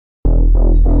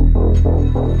My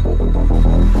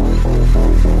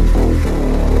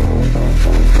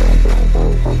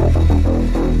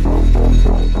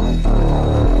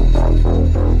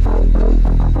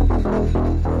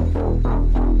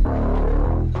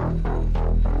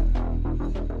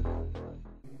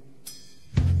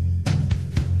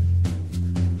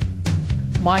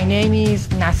name is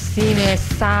Nasime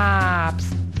Saps.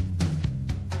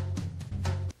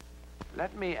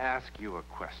 Let me ask you a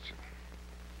question.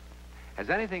 Has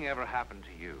anything ever happened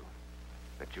to you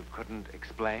that you couldn't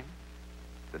explain?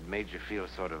 That made you feel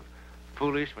sort of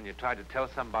foolish when you tried to tell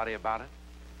somebody about it?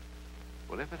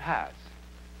 Well, if it has,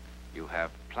 you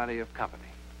have plenty of company,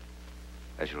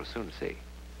 as you'll soon see.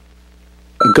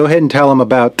 Go ahead and tell them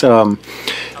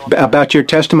about your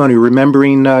testimony,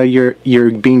 remembering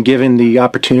you're being given the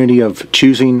opportunity of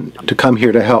choosing to come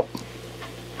here to help.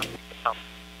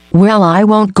 Well, I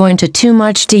won't go into too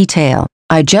much detail.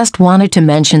 I just wanted to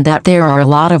mention that there are a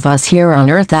lot of us here on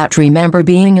Earth that remember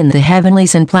being in the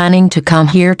heavenlies and planning to come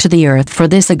here to the Earth for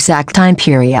this exact time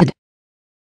period.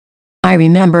 I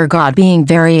remember God being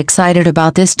very excited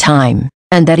about this time,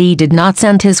 and that He did not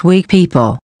send His weak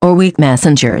people, or weak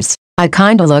messengers. I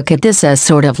kinda look at this as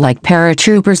sort of like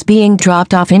paratroopers being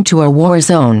dropped off into a war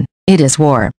zone. It is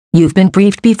war. You've been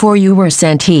briefed before you were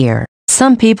sent here.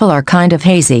 Some people are kind of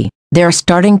hazy. They're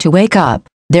starting to wake up.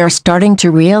 They're starting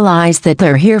to realize that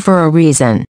they're here for a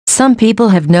reason. Some people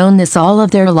have known this all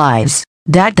of their lives,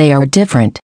 that they are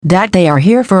different, that they are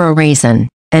here for a reason,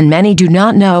 and many do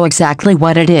not know exactly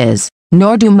what it is,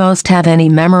 nor do most have any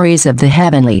memories of the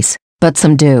heavenlies, but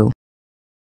some do.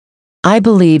 I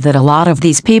believe that a lot of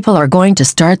these people are going to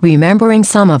start remembering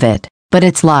some of it, but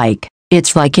it's like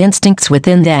instincts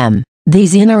within them.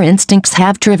 These inner instincts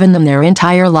have driven them their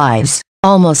entire lives,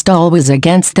 almost always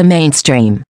against the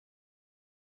mainstream.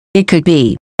 It could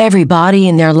be everybody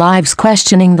in their lives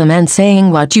questioning them and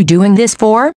saying, "What you doing this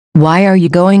for? Why are you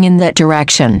going in that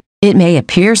direction?" It may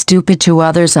appear stupid to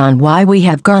others on why we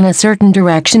have gone a certain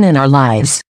direction in our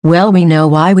lives. Well, we know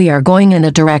why we are going in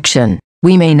a direction.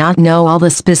 We may not know all the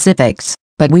specifics,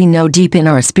 but we know deep in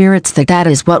our spirits that that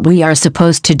is what we are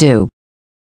supposed to do.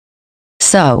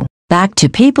 So, back to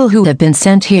people who have been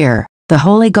sent here. The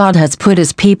Holy God has put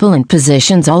His people in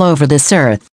positions all over this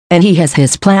earth, and He has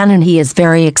His plan and He is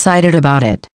very excited about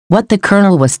it. What the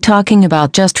Colonel was talking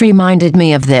about just reminded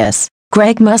me of this.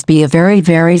 Greg must be a very,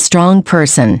 very strong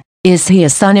person. Is he a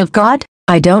son of God?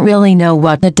 I don't really know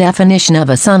what the definition of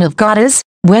a son of God is,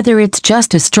 whether it's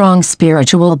just a strong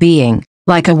spiritual being.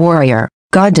 Like a warrior,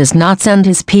 God does not send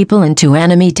His people into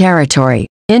enemy territory,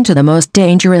 into the most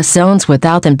dangerous zones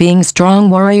without them being strong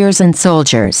warriors and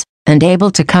soldiers, and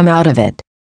able to come out of it.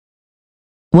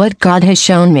 What God has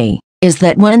shown me, is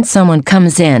that when someone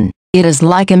comes in, it is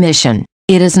like a mission.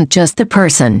 It isn't just the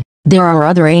person, there are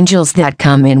other angels that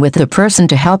come in with the person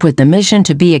to help with the mission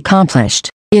to be accomplished.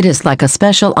 It is like a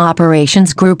special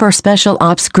operations group or special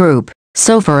ops group,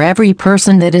 so for every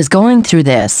person that is going through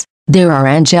this, there are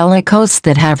angelic hosts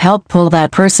that have helped pull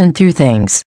that person through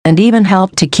things, and even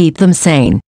helped to keep them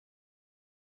sane.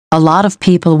 A lot of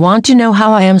people want to know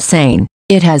how I am sane.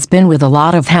 It has been with a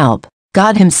lot of help.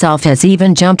 God Himself has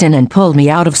even jumped in and pulled me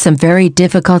out of some very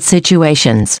difficult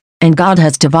situations, and God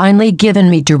has divinely given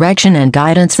me direction and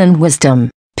guidance and wisdom.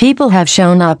 People have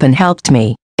shown up and helped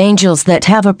me. Angels that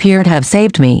have appeared have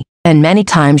saved me, and many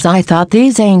times I thought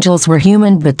these angels were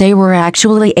human, but they were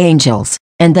actually angels.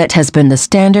 And that has been the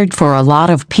standard for a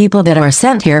lot of people that are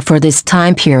sent here for this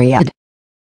time period.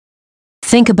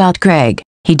 Think about Greg.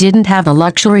 He didn't have the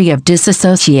luxury of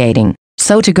disassociating,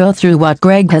 so to go through what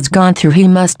Greg has gone through, he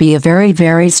must be a very,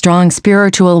 very strong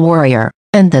spiritual warrior,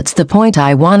 and that's the point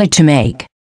I wanted to make.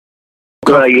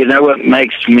 Well, you know what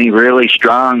makes me really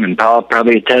strong, and Paul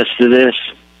probably attests to this,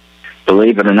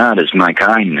 believe it or not, is my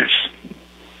kindness.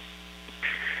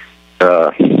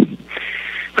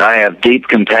 I have deep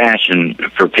compassion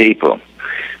for people,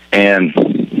 and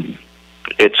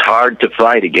it's hard to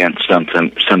fight against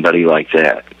somebody like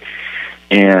that.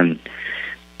 And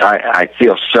I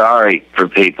feel sorry for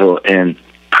people, and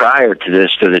prior to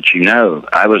this, so that you know,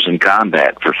 I was in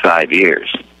combat for 5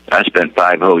 years. I spent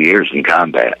 5 whole years in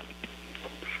combat,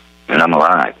 and I'm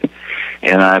alive.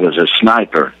 And I was a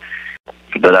sniper,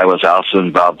 but I was also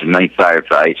involved in many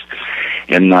firefights.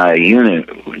 And my unit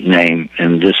name,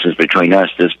 and this is between us,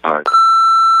 this part,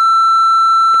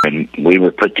 and we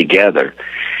were put together,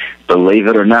 believe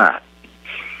it or not,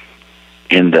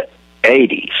 in the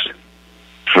 80s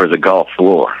for the Gulf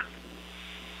War,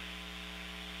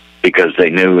 because they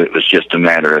knew it was just a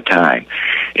matter of time.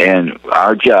 And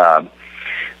our job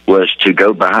was to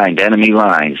go behind enemy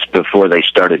lines before they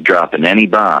started dropping any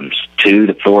bombs, 2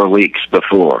 to 4 weeks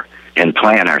before. and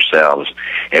plan ourselves,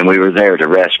 and we were there to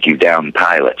rescue downed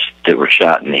pilots that were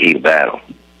shot in the heat of battle.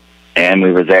 And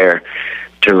we were there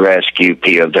to rescue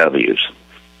POWs,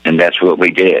 and that's what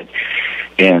we did.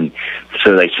 And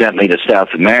so they sent me to South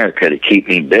America to keep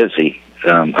me busy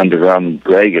under Ronald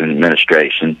Reagan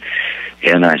administration,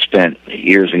 and I spent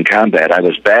years in combat. I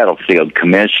was battlefield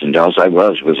commissioned. All I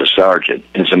was a sergeant.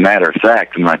 As a matter of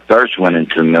fact, when I first went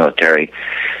into the military,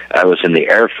 I was in the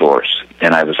Air Force,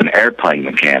 and I was an airplane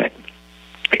mechanic.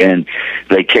 And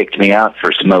they kicked me out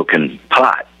for smoking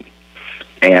pot.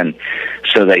 And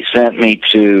so they sent me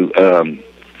to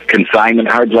confinement,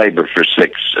 hard labor for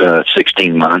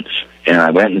 16 months, and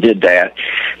I went and did that.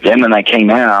 Then when I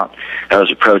came out, I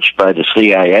was approached by the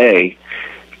CIA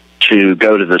to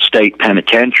go to the state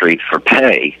penitentiary for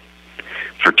pay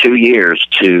for 2 years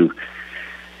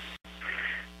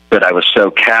but I was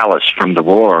so callous from the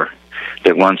war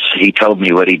that once he told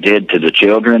me what he did to the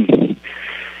children,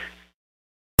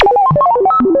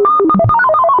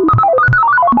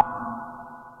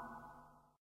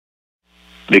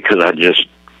 because I just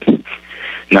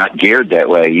not geared that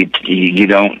way. You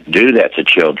don't do that to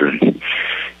children.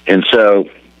 And so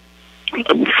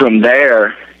from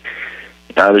there,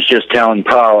 I was just telling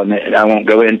Paul, and I won't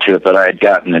go into it, but I had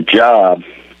gotten a job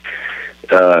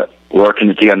working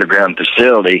at the underground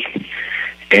facility,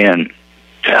 and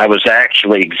I was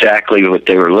actually exactly what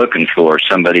they were looking for,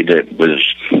 somebody that was,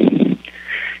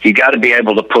 you got to be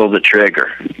able to pull the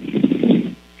trigger.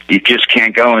 You just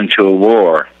can't go into a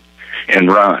war and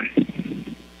run.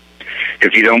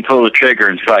 If you don't pull the trigger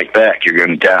and fight back, you're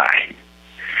going to die.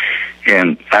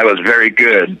 And I was very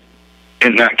good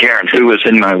in not caring who was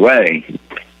in my way.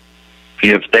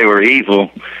 If they were evil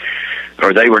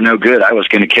or they were no good, I was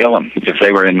going to kill them if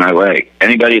they were in my way.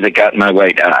 Anybody that got in my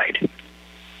way died.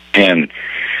 And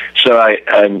so I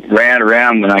ran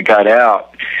around when I got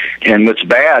out. And what's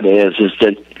bad is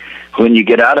that when you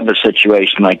get out of a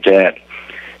situation like that,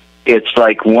 it's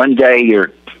like one day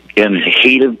you're in the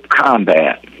heat of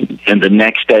combat, and the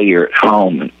next day you're at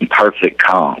home in perfect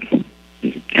calm,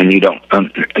 and you don't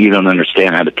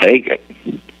understand how to take it.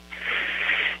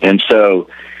 And so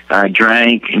I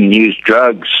drank and used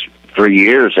drugs for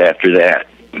years after that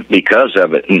because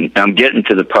of it. And I'm getting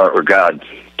to the part where God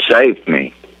saved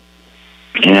me.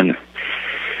 And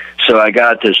so I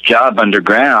got this job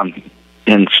underground,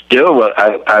 and still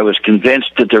I was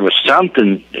convinced that there was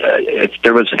something, if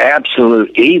there was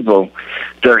absolute evil,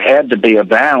 there had to be a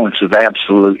balance of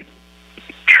absolute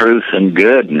truth and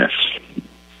goodness.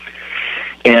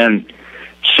 And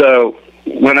so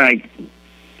when I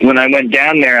went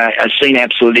down there, I seen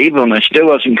absolute evil, and I still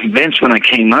wasn't convinced when I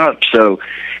came up. So,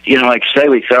 like I say,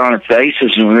 we fell on our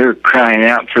faces, and we were crying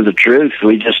out for the truth.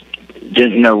 We just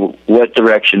didn't know what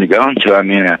direction to go into. I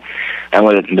mean, I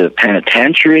went into the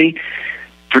penitentiary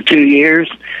for 2 years.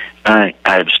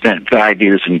 I've spent 5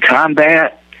 years in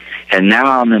combat, and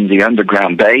now I'm in the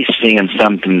underground base seeing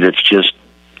something that's just,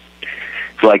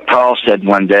 like Paul said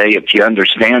one day, if you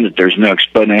understand it, there's no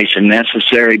explanation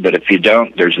necessary, but if you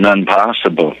don't, there's none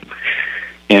possible.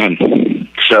 And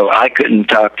so I couldn't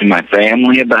talk to my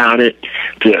family about it.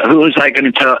 Who was I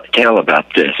going to tell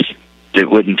about this that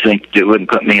wouldn't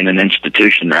put me in an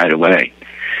institution right away?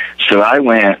 So I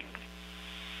went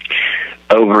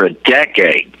over a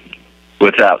decade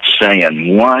without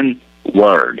saying one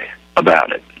word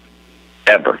about it,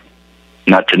 ever,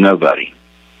 not to nobody.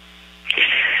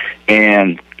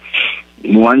 And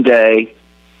one day,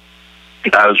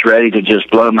 I was ready to just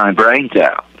blow my brains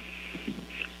out.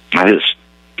 I was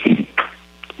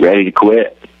ready to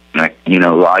quit.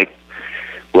 Life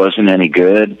wasn't any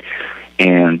good,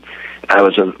 and I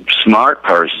was a smart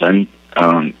person.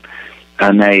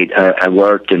 I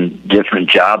worked in different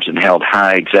jobs and held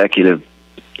high executive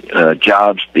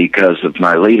jobs because of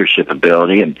my leadership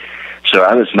ability, and so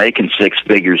I was making 6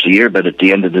 figures a year, but at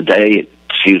the end of the day,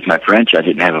 excuse my French, I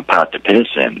didn't have a pot to piss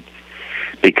in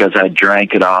because I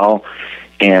drank it all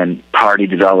and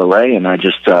partied it all away, and I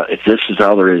just thought, if this is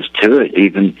all there is to it,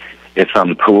 even if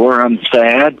I'm poor, I'm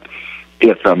sad.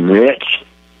 If I'm rich,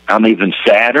 I'm even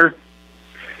sadder.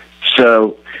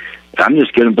 So I'm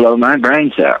just going to blow my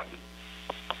brains out.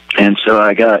 And so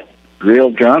I got real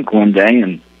drunk one day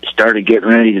and started getting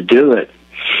ready to do it.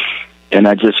 And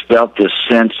I just felt this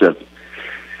sense of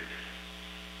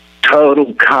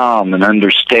total calm and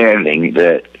understanding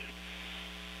that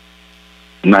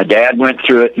my dad went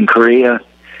through it in Korea,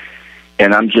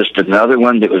 and I'm just another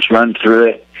one that was run through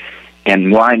it,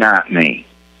 and why not me?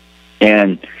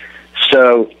 And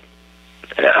so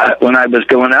when I was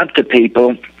going up to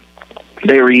people,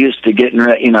 they were used to getting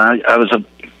ready. I was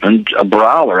a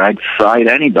brawler. I'd fight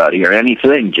anybody or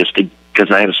anything just to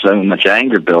because I have so much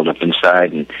anger built up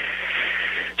inside. And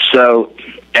so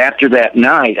after that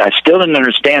night, I still didn't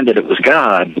understand that it was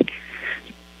God,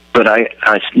 but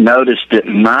I noticed that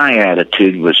my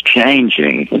attitude was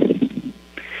changing,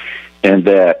 and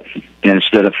that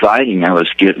instead of fighting, I was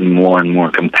getting more and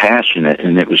more compassionate,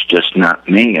 and it was just not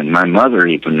me. And my mother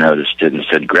even noticed it and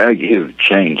said, "Greg, you've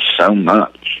changed so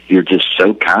much. You're just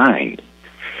so kind."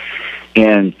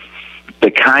 And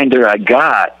the kinder I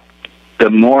got, the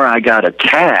more I got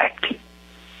attacked,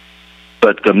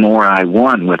 but the more I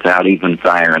won without even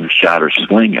firing a shot or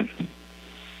swinging.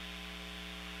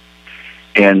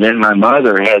 And then my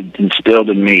mother had instilled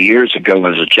in me years ago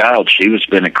as a child, she was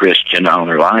been a Christian all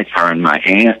her life, her and my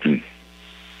aunt, and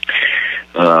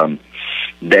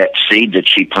that seed that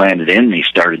she planted in me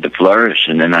started to flourish,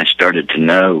 and then I started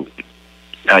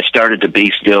to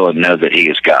be still and know that He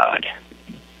is God.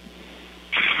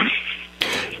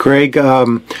 Greg,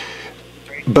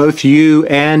 both you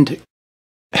and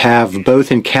have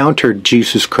both encountered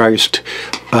Jesus Christ.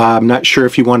 I'm not sure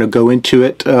if you want to go into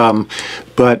it,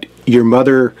 but your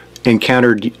mother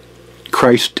encountered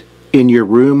Christ in your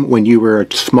room when you were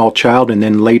a small child, and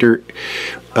then later,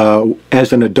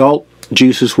 as an adult,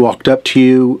 Jesus walked up to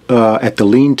you at the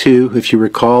lean-to, if you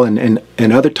recall, and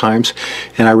other times.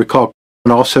 And I recall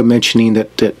also mentioning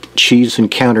that she's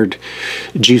encountered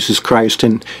Jesus Christ.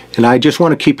 And I just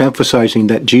want to keep emphasizing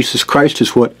that Jesus Christ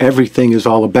is what everything is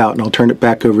all about. And I'll turn it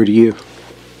back over to you.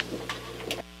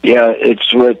 Yeah,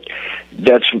 it's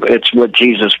what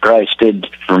Jesus Christ did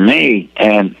for me.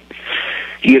 And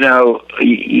you know,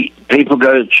 people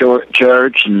go to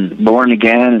church and born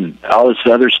again and all this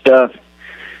other stuff.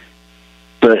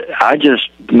 But I just,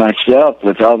 myself,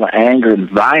 with all the anger and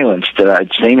violence that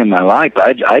I'd seen in my life,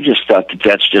 I just thought that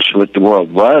that's just what the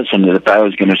world was, and that if I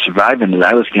was going to survive in it,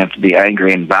 I was going to have to be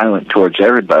angry and violent towards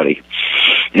everybody.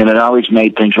 And it always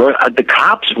made things worse. The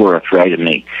cops were afraid of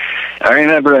me. I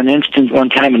remember an instance one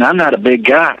time, and I'm not a big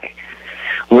guy,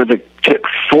 where it took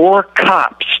 4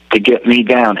 cops to get me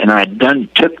down, and I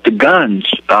took the guns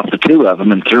off the 2 of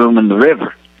them and threw them in the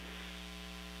river.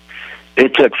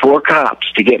 It took 4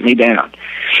 cops to get me down.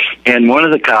 And one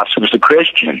of the cops was a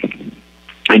Christian.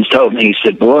 And told me, he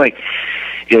said, "Boy,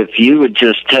 if you would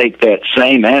just take that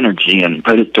same energy and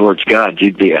put it towards God,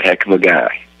 you'd be a heck of a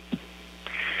guy."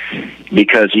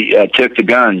 Because he took the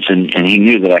guns, and he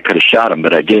knew that I could have shot him,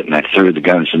 but I didn't. I threw the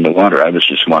guns in the water. I was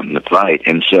just wanting to fight.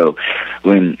 And so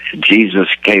when Jesus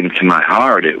came to my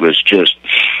heart, it was just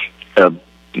a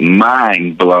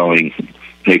mind-blowing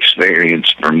experience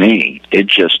for me. It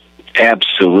just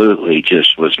absolutely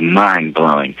just was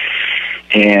mind-blowing.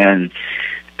 And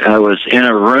I was in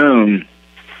a room,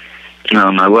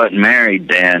 I wasn't married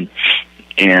then,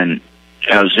 and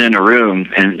I was in a room,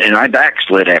 and I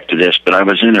backslid after this, but I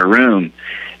was in a room,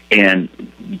 and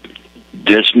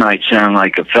this might sound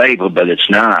like a fable, but it's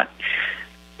not.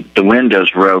 The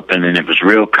windows were open, and it was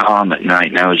real calm at night,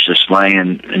 and I was just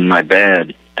laying in my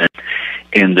bed,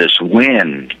 and this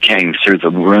wind came through the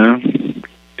room,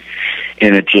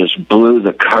 and it just blew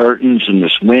the curtains and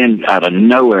this wind out of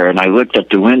nowhere. And I looked at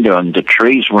the window, and the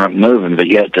trees weren't moving, but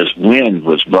yet this wind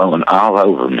was blowing all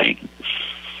over me.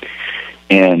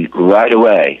 And right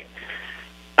away,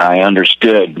 I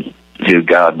understood who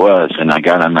God was, and I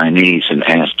got on my knees and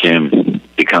asked Him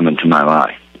to come into my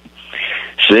life.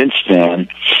 Since then,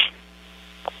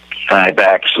 I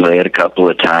backslid a couple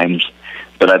of times,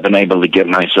 but I've been able to get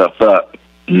myself up.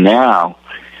 Now,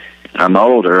 I'm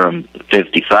older, I'm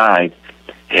 55,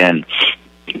 and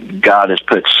God has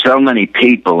put so many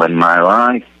people in my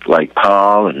life, like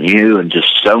Paul and you, and just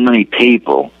so many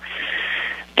people,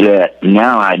 that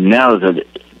now I know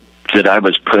that I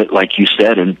was put, like you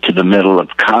said, into the middle of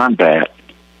combat.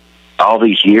 All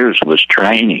these years was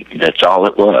training. That's all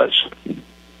it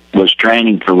was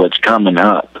training for what's coming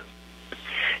up.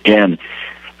 And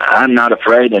I'm not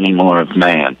afraid anymore of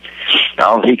man.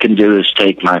 All he can do is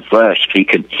take my flesh. He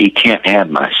can't have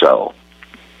my soul.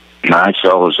 My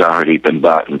soul has already been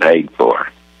bought and paid for.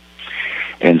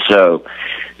 And so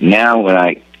now when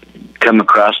I come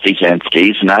across these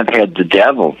entities, and I've had the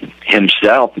devil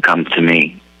himself come to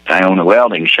me. I own a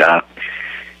welding shop,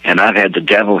 and I've had the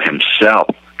devil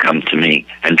himself come to me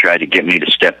and try to get me to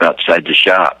step outside the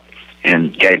shop,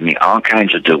 and gave me all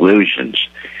kinds of delusions.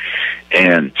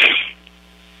 And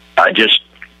I just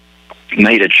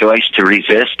made a choice to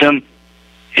resist him,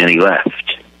 and he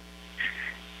left.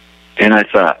 And I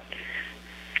thought,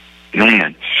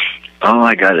 man, all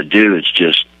I got to do is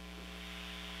just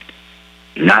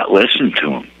not listen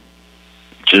to him.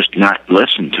 Just not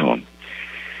listen to him.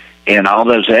 and all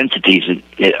those entities,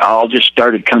 it all just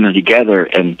started coming together.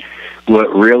 And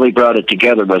what really brought it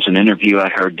together was an interview I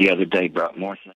heard the other day, brought more